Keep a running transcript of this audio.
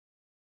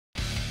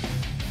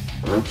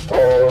It's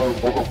time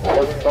for the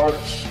Friday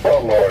Night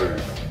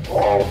Spotlight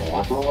on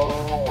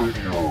Ripper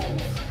Radio.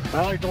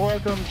 I'd like to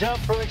welcome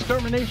Jeff from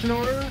Extermination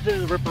Order to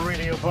the Ripper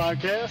Radio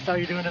podcast. How are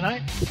you doing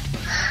tonight?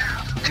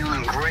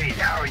 Doing great.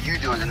 How are you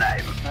doing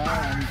tonight?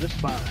 I'm just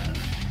fine.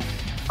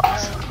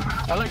 Awesome.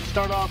 I'd like to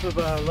start off with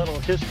a little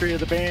history of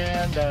the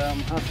band,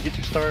 how to get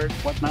you started,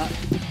 whatnot.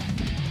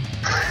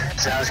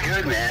 Sounds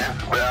good, man.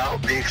 Well,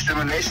 the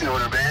Extermination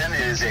Order band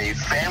is a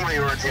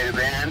family-oriented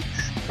band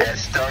that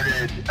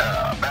started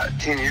about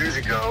 10 years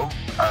ago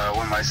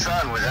when my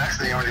son was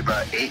actually only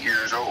about 8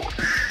 years old.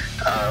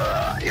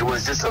 It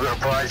was just a little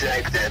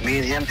project that me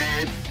and him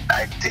did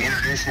to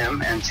introduce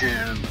him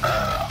into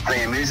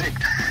playing music.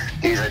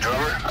 He's a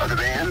drummer of the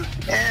band,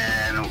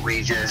 and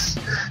we just,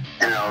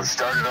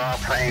 started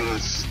off playing a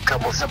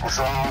couple simple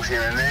songs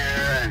here and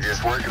there and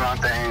just working on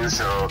things.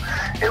 So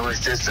it was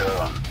just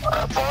a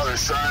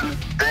father-son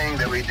thing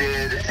that we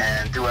did,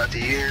 and throughout the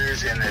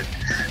years, and it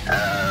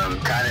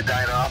kind of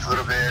died off a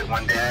little bit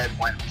when Dad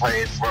went and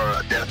played for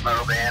a death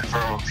metal band for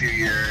a few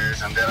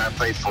years, and then I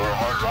played for a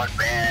hard rock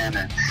band,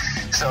 and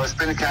so it's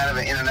been kind of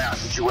an in and out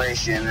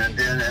situation. And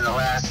then in the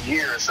last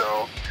year or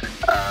so,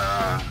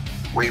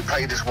 we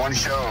played this one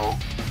show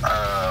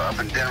up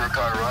in Denver,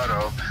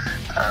 Colorado,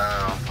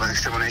 with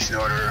Extermination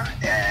Order,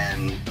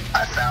 and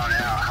I found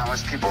out how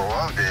much people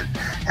loved it,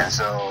 and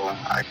so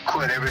I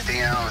quit everything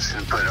else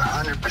and put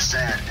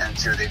 100%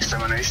 into the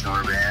Extermination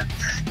Order band.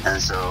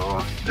 And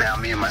so now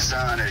me and my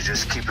son are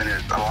just keeping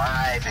it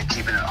alive and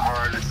keeping it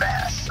hard and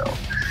fast. So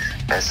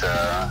that's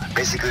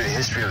basically the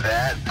history of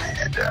that,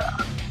 and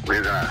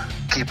we're gonna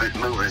keep it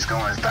moving, it's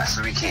going as fast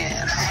as we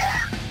can.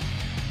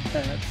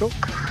 That's cool.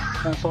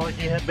 Sounds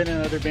like you have been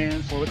in other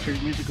bands, so what's your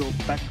musical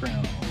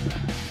background?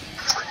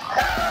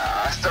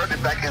 I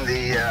started back in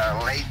the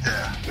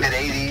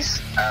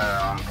mid-'80s,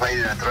 played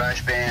in a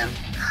thrash band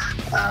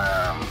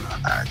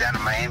down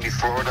in Miami,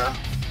 Florida.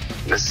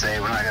 Let's say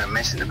we're not going to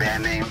mention the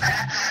band name,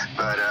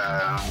 but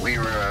we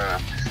were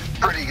a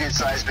pretty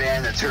good-sized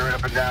band that toured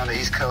up and down the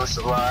East Coast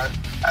a lot.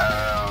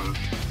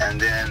 And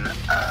then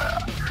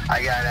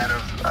I got out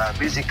of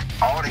music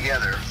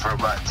altogether for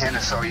about 10 or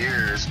so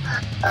years,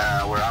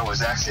 where I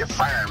was actually a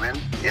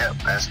fireman. Yep,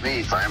 that's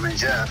me, Fireman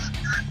Jeff.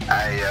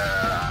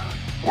 I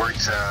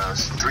worked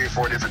 3 or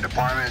 4 different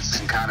departments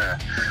and kind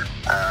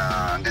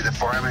of did the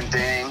fireman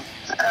thing,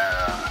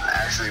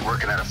 actually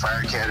working at a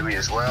fire academy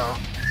as well.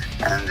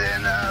 And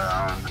then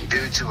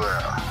due to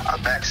a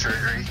back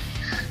surgery,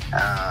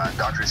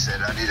 doctor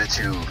said I needed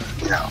to,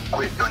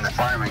 quit doing the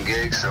fireman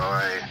gig, so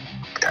I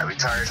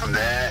retired from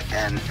that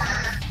and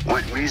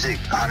went music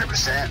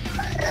 100%,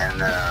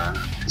 and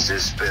it's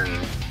just been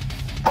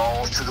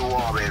balls to the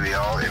wall, baby,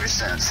 all ever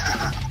since.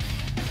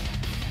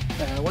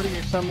 What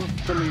are some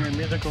of your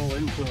musical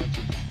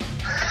influences?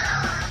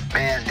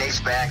 Man, it dates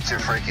back to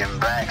freaking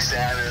Black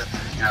Sabbath.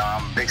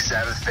 I'm a big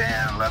Sabbath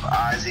fan. Love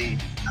Ozzy.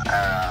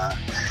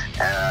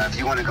 If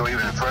you want to go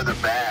even further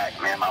back,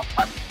 man, my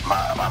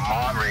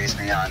mom raised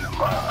me on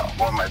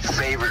one of my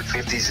favorite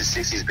 50s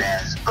and 60s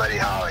bands, Buddy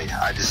Holly.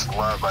 I just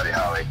love Buddy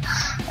Holly.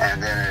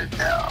 And then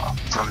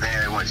from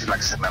there, it went to, like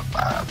I said,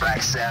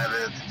 Black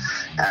Sabbath.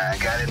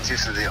 Got into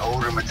some of the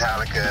older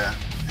Metallica.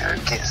 I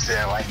can't say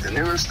I like the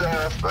newer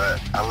stuff, but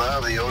I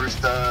love the older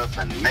stuff.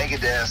 And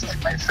Megadeth's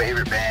like my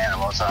favorite band of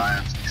all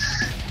times.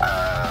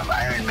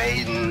 Iron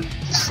Maiden,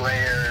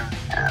 Slayer,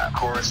 and of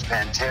course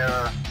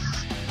Pantera.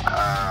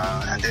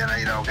 And then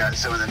got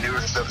some of the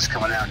newer stuff that's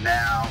coming out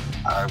now.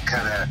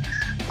 Kind of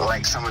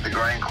like some of the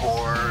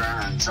grindcore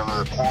and some of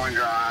the porn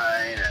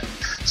grind and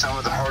some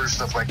of the harder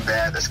stuff like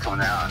that that's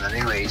coming out, and the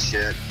new age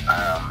shit.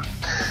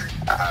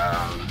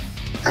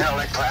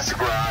 Like classic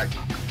rock.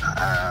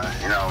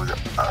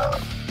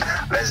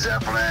 Led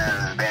Zeppelin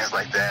and bands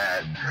like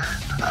that.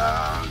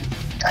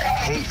 I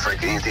hate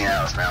freaking anything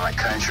else, man, like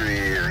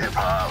country or hip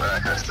hop or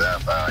that kind of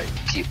stuff. I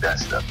keep that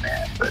stuff,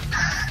 man. But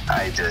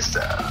I just,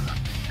 I'm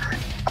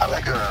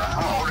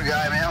an older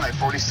guy, man, like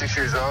 46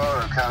 years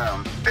old.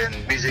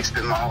 Music's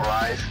been my whole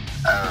life.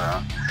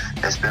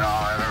 It's been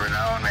all I've ever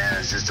known, man.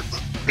 It's just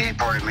a big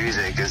part of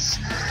music. It's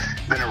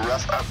been a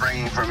rough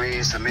upbringing for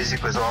me, so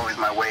music was always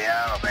my way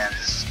out, man.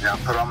 Just,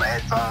 put on my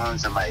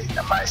headphones and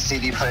my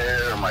CD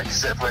player or my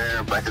cassette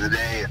player back in the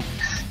day and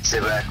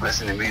sit back,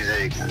 listen to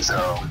music. And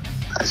so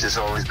it's just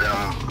always been,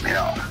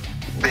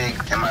 big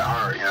in my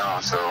heart,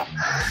 So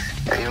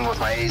even with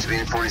my age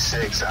being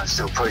 46, I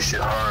still push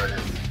it hard.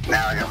 And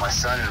now I got my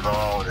son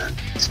involved, and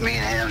it's me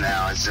and him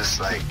now. It's just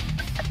like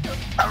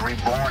I'm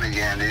reborn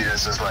again, dude.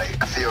 It's just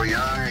like I feel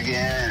young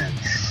again. And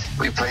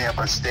we play up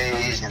on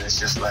stage, and it's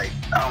just like,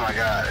 oh my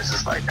God, it's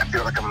just like I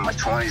feel like I'm in my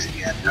 20s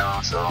again,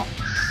 So,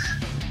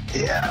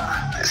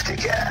 yeah, let's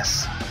kick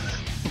ass.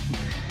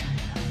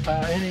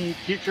 Any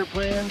future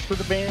plans for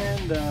the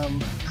band?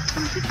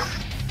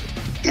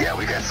 Yeah,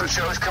 we got some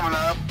shows coming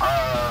up.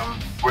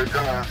 We're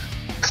gonna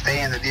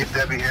stay in the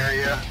DFW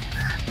area.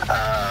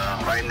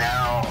 Right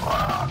now,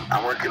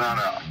 I'm working on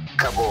a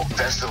couple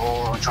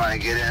festivals I'm trying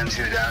to get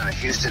into down in the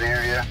Houston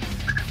area.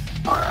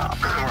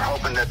 We're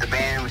hoping that the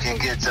band, we can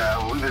get,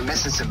 we've been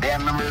missing some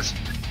band members,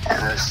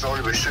 And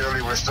slowly but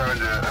surely, we're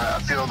starting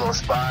to fill those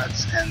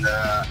spots. And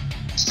as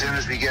soon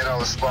as we get all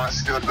the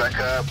spots filled back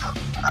up,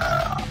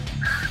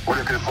 we're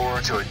looking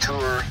forward to a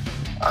tour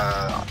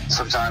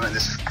sometime in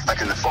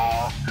the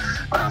fall,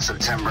 around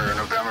September or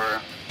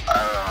November.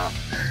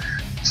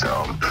 So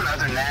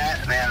other than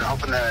that, man, I'm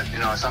hoping that,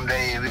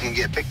 someday we can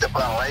get picked up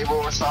on a label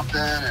or something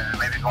and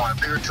maybe go on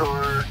a bigger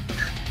tour.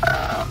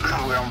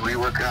 We're going to be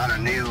working on a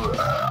new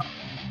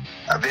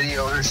a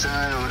video here soon.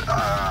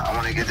 I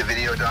want to get the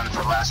video done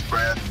for Last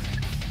Breath.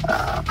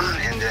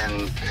 And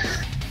then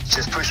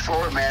just push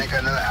forward, man.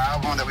 Got another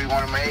album that we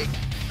want to make.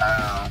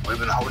 We've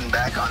been holding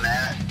back on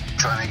that,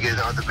 trying to get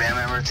all the band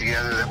members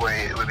together. That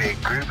way it would be a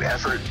group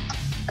effort.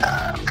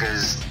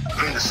 Because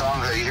the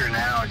songs that you hear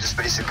now are just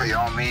basically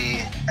all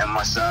me and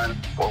my son,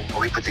 what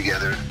we put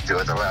together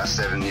throughout the last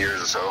 7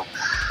 years or so.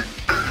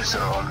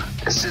 So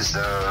it's just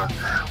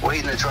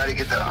waiting to try to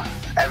get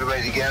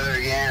everybody together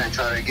again and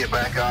try to get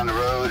back on the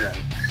road. And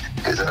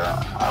because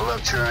I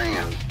love touring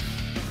and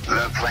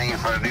love playing in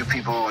front of new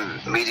people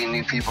and meeting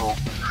new people.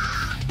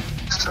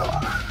 So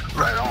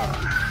right on.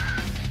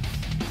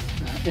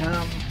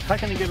 How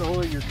can you get a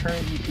hold of your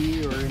current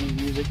EP or any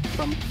music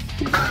from?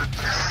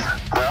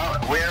 Well,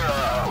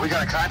 we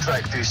got a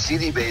contract through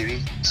CD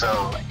Baby,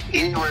 so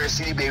anywhere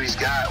CD Baby's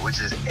got, which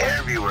is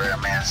everywhere,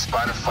 man.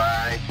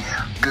 Spotify,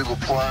 Google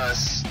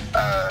Plus,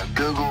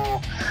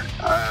 Google,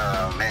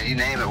 man, you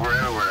name it, we're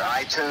everywhere.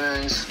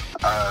 iTunes,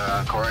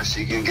 of course,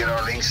 you can get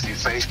our links through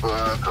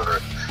Facebook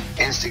or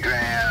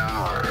Instagram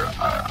or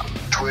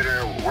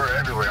Twitter. We're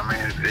everywhere. I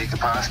mean, it could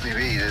possibly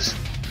be. Just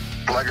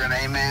plug our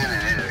name in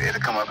and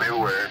it'll come up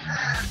everywhere.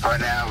 Right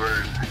now,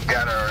 we've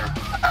got our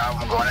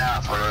album going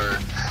out for,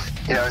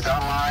 it's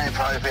online,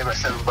 probably pay about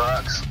 $7.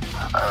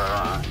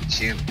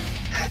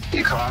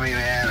 You call me,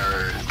 man,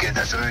 or get in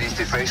touch with me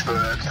through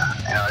Facebook.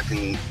 I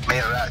can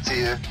mail it out to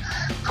you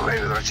for maybe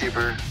a little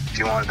cheaper if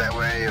you want it that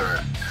way.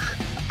 Or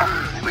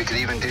we could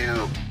even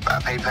do a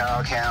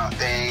PayPal account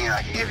thing.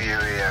 I can give you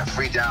a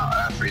free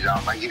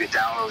download. I can give you a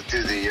download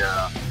through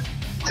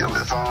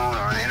the phone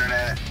or the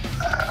internet.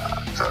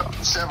 So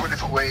several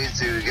different ways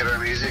to get our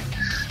music.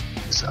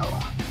 So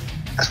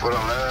that's what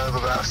I love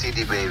about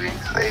CD Baby.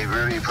 They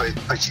really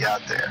put you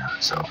out there.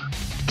 So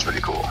it's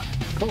pretty cool.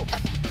 Cool.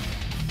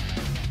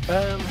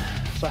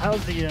 So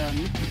how's the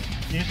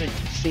music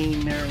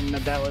scene there in the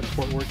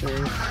Dallas-Fort Worth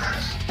area?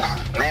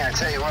 Man, I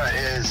tell you what, it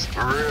is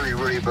really,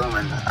 really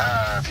booming.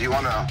 If you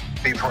want to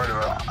be part of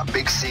a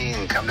big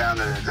scene, come down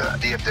to the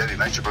DFW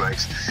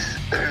Metroplex.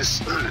 There's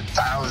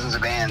thousands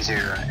of bands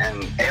here,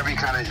 and every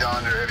kind of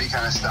genre, every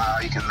kind of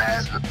style you can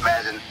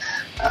imagine.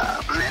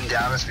 In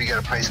Dallas, we got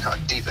a place called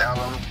Deep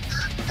Ellum.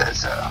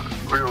 That's a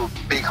real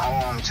big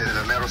home to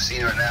the metal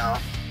scene right now.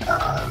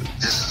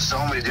 Just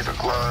so many different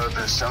clubs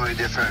and so many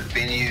different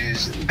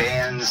venues and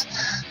bands.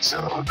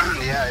 So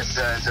yeah, it's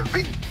a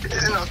big,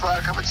 it's a lot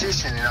of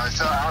competition. It's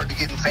so hard to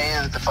get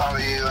fans to follow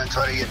you and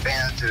try to get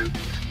fans to,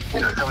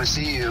 come and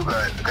see you.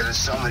 But because there's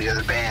so many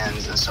other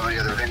bands and so many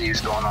other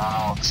venues going on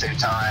all at the same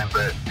time.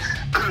 But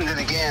then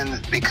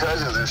again,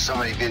 because there's so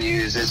many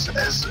venues, it's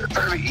a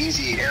fairly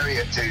easy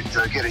area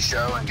to get a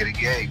show and get a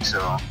gig.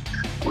 So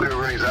we're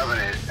really loving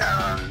it.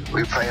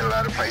 We play a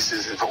lot of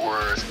places in Fort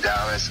Worth,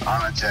 Dallas,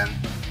 Arlington.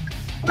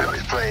 We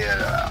always play at,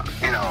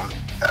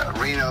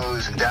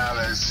 Reno's and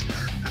Dallas,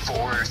 and Fort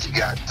Worth. You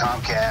got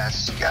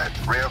Tomcats, you got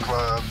Rail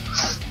Club,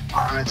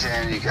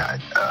 Arlington, you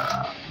got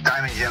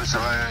Diamond Gem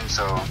Saloon.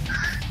 So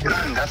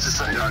that's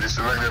just, just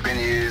the regular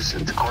venues.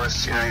 And of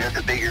course, you got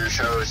the bigger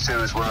shows too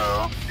as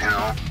well,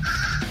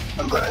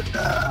 But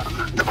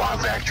the Bomb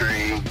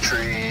Factory,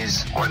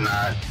 Trees,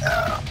 whatnot.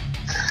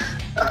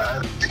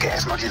 The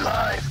Gas Monkey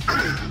Live.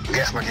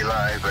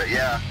 But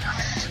yeah,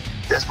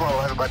 that's what I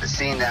love about the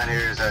scene down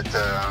here is that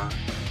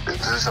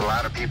there's a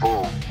lot of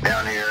people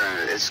down here,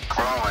 and it's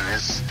growing.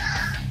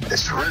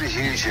 It's really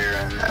huge here,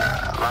 and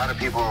a lot of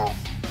people,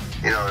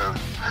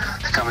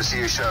 to come and see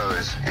your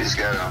shows. You just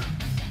gotta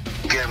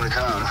get them to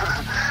come.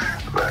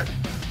 But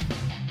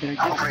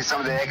hopefully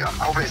someday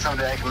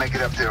I can make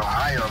it up to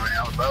Ohio, man.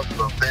 I would love to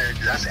go up there.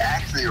 That's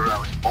actually where I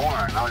was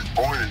born. I was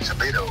born in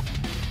Toledo.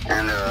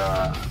 And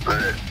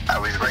but I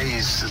was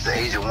raised since the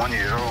age of 1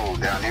 year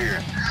old down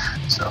here.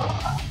 So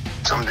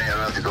someday I'd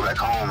love to go back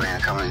home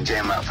and come and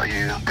jam out for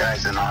you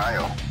guys in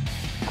Ohio.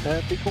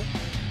 That'd be cool.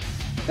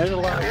 There's a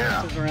lot of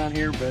places around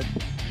here, but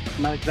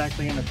not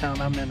exactly in the town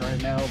I'm in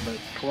right now, but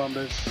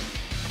Columbus,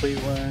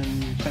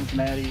 Cleveland,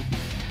 Cincinnati,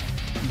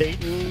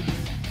 Dayton,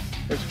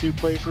 there's a few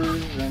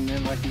places, and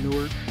then like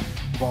Newark,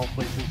 of all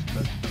places.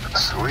 But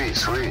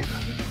Sweet.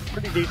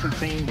 Pretty decent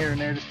scene here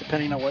and there, just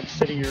depending on what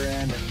city you're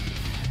in. And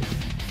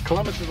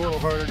Columbus is a little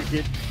harder to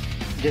get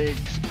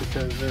gigs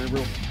because they're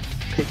real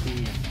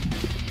picky and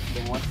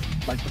they want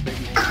like the big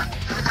names.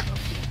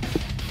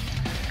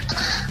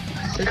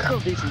 It's still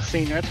a decent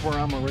scene. That's where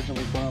I'm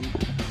originally from.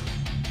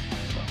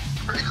 So.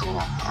 Very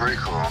cool.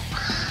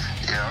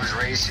 Yeah, I was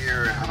raised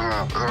here.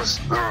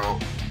 Little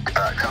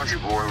country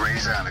boy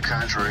raised out in the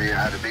country.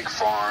 I had a big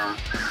farm,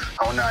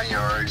 whole 9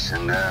 yards.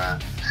 And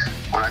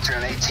when I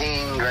turned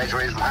 18,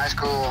 graduated from high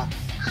school,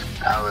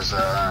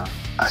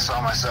 I I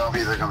saw myself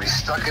either going to be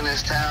stuck in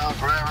this town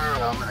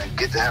forever or I'm going to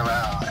get the hell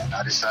out. And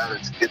I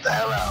decided to get the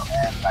hell out,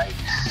 man.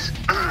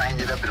 I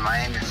ended up in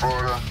Miami,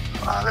 Florida.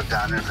 I lived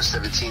down there for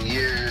 17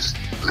 years,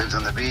 lived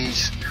on the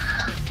beach,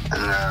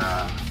 and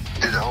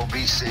did the whole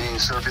beach thing,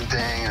 surfing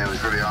thing, and it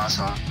was really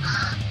awesome.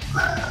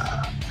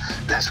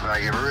 That's when I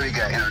really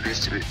got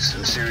introduced to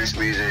some serious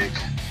music.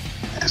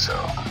 And so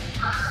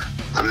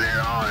from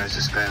there on, it's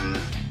just been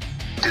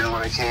doing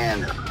what I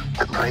can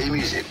to play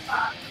music.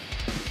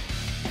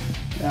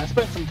 Yeah, I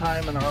spent some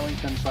time in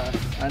Arlington, so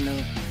I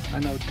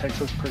know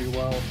Texas pretty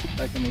well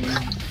back in the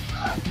 80s.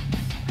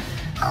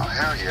 Oh,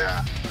 hell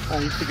yeah. I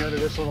used to go to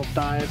this little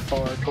dive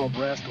bar called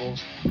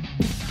Rascals.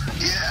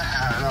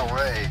 Yeah, no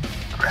way.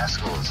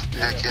 Rascals.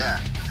 Heck yeah.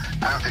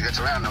 I don't think it's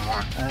around no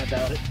more. I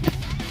doubt it.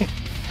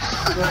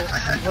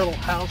 little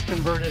house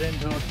converted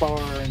into a bar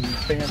and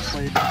fans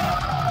played.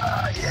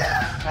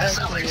 Yeah. I That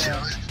sounds like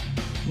shows.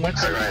 went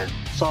to Right.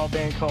 saw a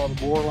band called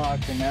Warlock,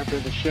 and after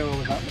the show, I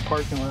was out in the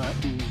parking lot,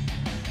 and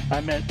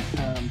I met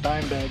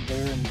Dimebag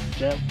there, and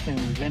Jeff and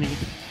Vinny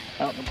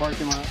out in the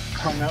parking lot,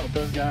 hung out with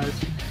those guys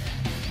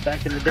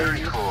back in the day. Very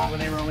cool. When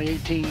they were only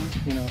 18,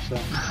 you know, so.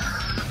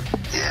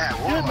 Yeah,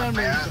 Good Warlock, memories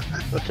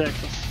man. of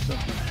Texas. So.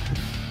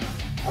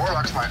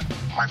 Warlock's my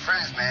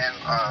friends, man.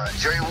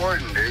 Jerry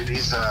Warden, dude.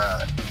 He's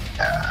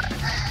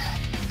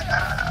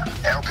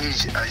LP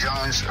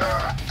Jones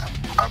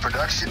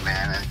production,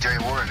 man. And Jerry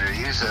Warden, dude,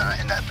 he was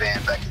in that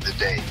band back in the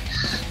day.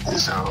 And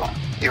so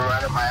you're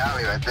right up my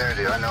alley right there,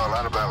 dude. I know a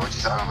lot about what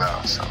you're talking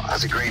about. So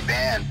that's a great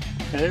band.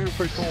 Yeah, they were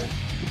pretty cool.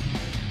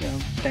 You know,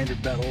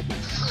 standard metal.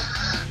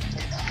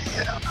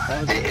 Yeah.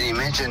 And he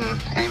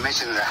mentioned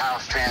the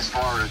house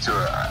transformed into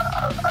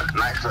a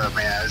nightclub,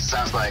 man. It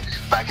sounds like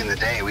back in the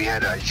day we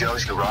had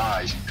Joe's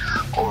Garage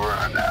over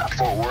in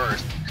Fort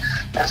Worth.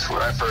 That's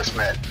where I first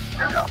met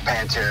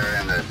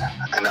Pantera and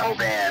the whole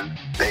band.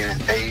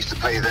 They used to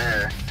play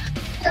there,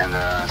 and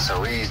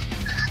so we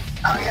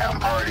hung out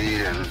and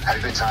partied and had a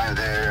good time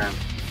there. And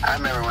I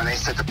remember when they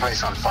set the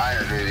place on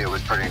fire, dude. It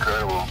was pretty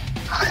incredible.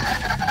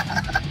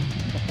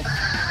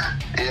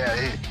 Yeah,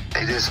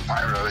 they did some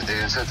pyros,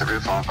 dude, and set the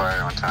roof on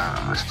fire one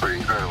time. It was pretty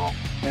incredible.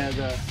 And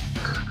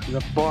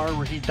the bar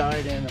where he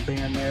died in, a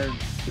band there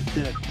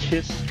did a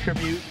Kiss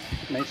tribute,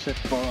 and they set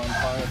the bar on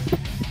fire.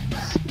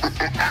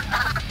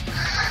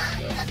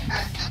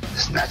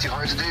 It's not too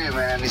hard to do,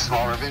 man, these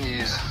smaller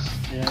venues.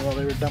 Yeah, well,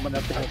 they were dumb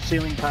enough to have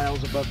ceiling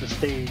tiles above the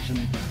stage,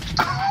 and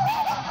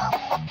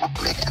Oh,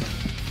 man.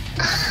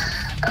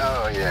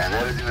 Oh, yeah, and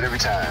that'll do it every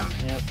time.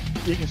 yeah,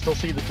 you can still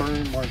see the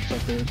burn marks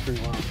up there. It's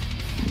pretty wild.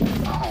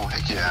 Oh,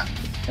 heck yeah.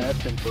 Yeah,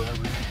 that's been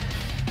forever.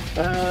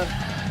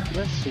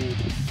 Let's see.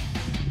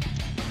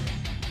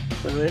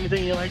 So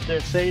anything you like to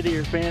say to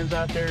your fans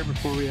out there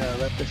before we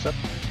wrap this up?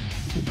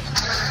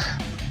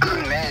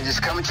 Man,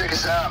 just come and check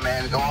us out,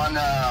 man. Go on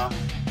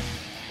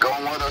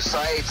one of those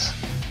sites,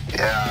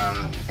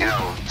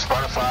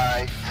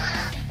 Spotify,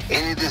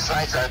 any of the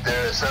sites out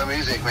there that sell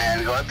music,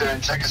 man. Go out there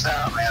and check us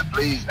out, man.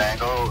 Please, man.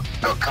 Go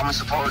come and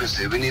support us,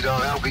 dude. We need all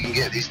the help we can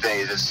get these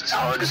days. It's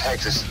hard as heck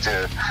to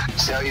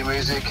sell your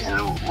music, and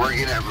we're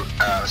getting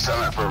it,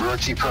 selling it for a real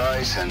cheap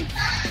price. And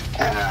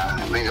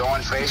we go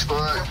on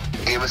Facebook,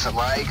 give us a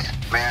like,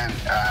 man.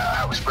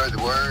 Help us spread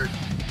the word.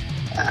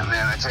 And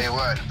man, I tell you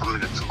what, from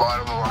the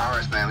bottom of our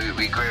hearts, man,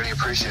 we greatly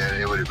appreciate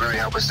it. It would really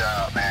help us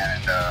out, man.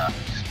 And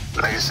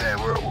like I said,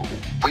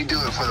 we do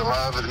it for the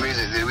love of the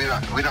music.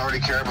 We don't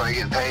really care about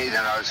getting paid.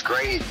 I know it's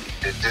great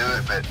to do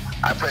it, but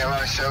I play a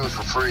lot of shows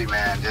for free,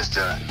 man, just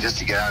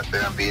to get out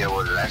there and be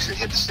able to actually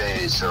hit the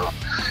stage. So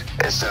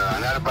it's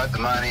not about the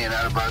money and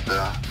not about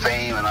the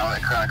fame and all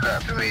that kind of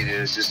crap to me.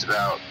 It's just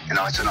about,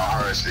 it's in our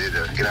hearts to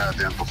get out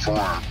there and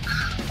perform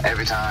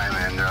every time.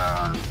 And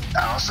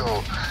I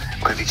also,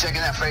 if you're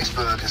checking out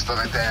Facebook and stuff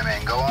like that,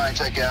 man, go on and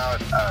check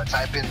out,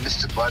 type in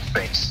Mr.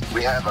 Buttface.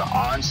 We have an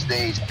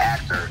on-stage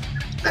actor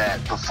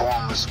that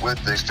performs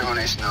with the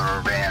Extermination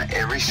band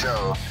every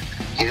show.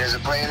 He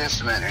doesn't play an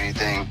instrument or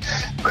anything,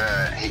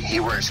 but he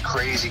wears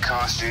crazy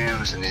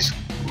costumes and this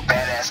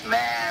badass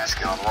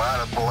mask and a lot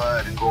of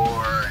blood and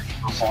gore, and he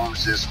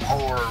performs this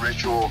horror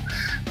ritual.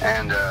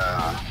 And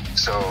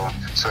so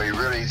you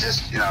really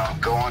just,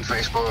 go on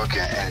Facebook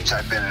and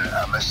type in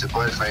Mr.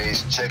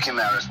 Bloodface, check him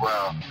out as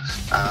well.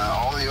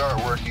 All the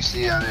artwork you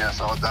see on there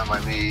is all done by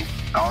me.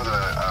 All the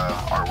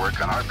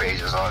artwork on our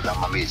page is all done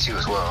by me too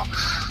as well.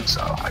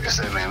 So like I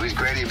said, man, we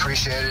greatly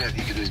appreciate it. If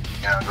you could just,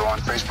 go on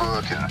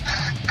Facebook and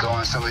go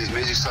on some of these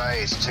music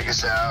sites, check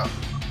us out,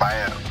 buy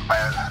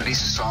at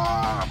least a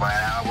song or buy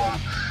an album.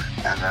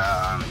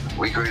 And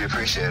we greatly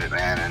appreciate it,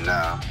 man. And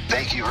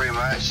thank you very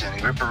much.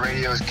 And Ripper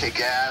Radio is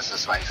kick-ass.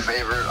 It's my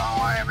favorite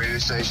online radio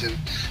station.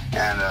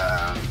 And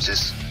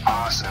just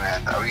awesome,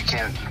 man. We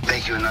can't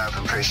thank you enough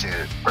and appreciate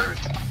it for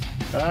everything.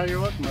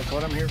 You're welcome. That's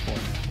what I'm here for.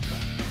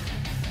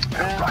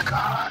 Rock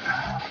on.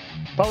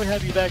 Probably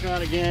have you back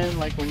on again,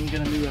 like when you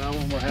get a new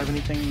album or have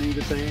anything new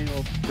to say,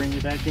 we'll bring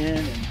you back in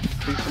and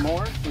do some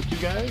more with you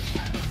guys.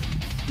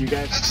 You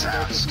guys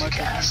Sounds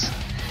kick-ass.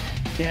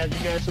 yeah,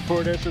 you guys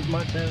support us as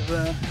much as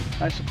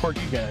I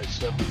support you guys.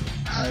 So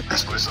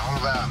That's what it's all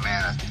about,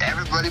 man. If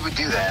everybody would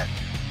do that,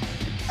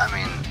 I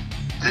mean,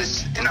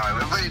 this, you know,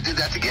 everybody did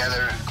that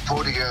together,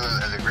 pull together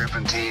as a group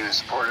and team and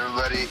support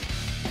everybody,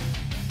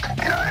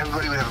 you know,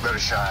 everybody would have a better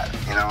shot,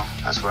 you know?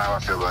 That's how I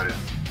feel about it.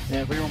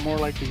 yeah, if we were more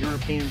like the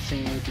European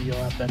scene, we'd be a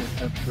lot better.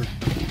 That's for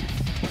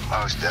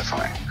Most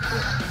definitely.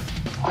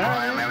 All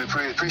right, man,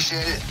 we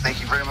appreciate it.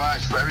 Thank you very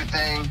much for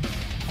everything.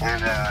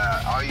 And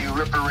all you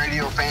Ripper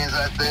Radio fans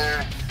out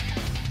there,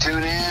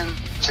 tune in,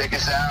 check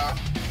us out.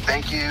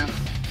 Thank you,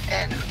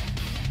 and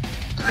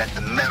let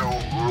the metal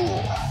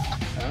rule.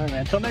 All right,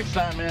 man. Until next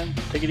time, man.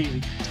 Take it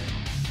easy.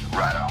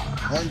 Right on.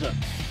 Horns up.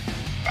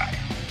 Bye.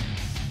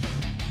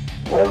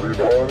 Party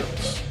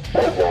lights,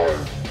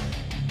 bye-bye.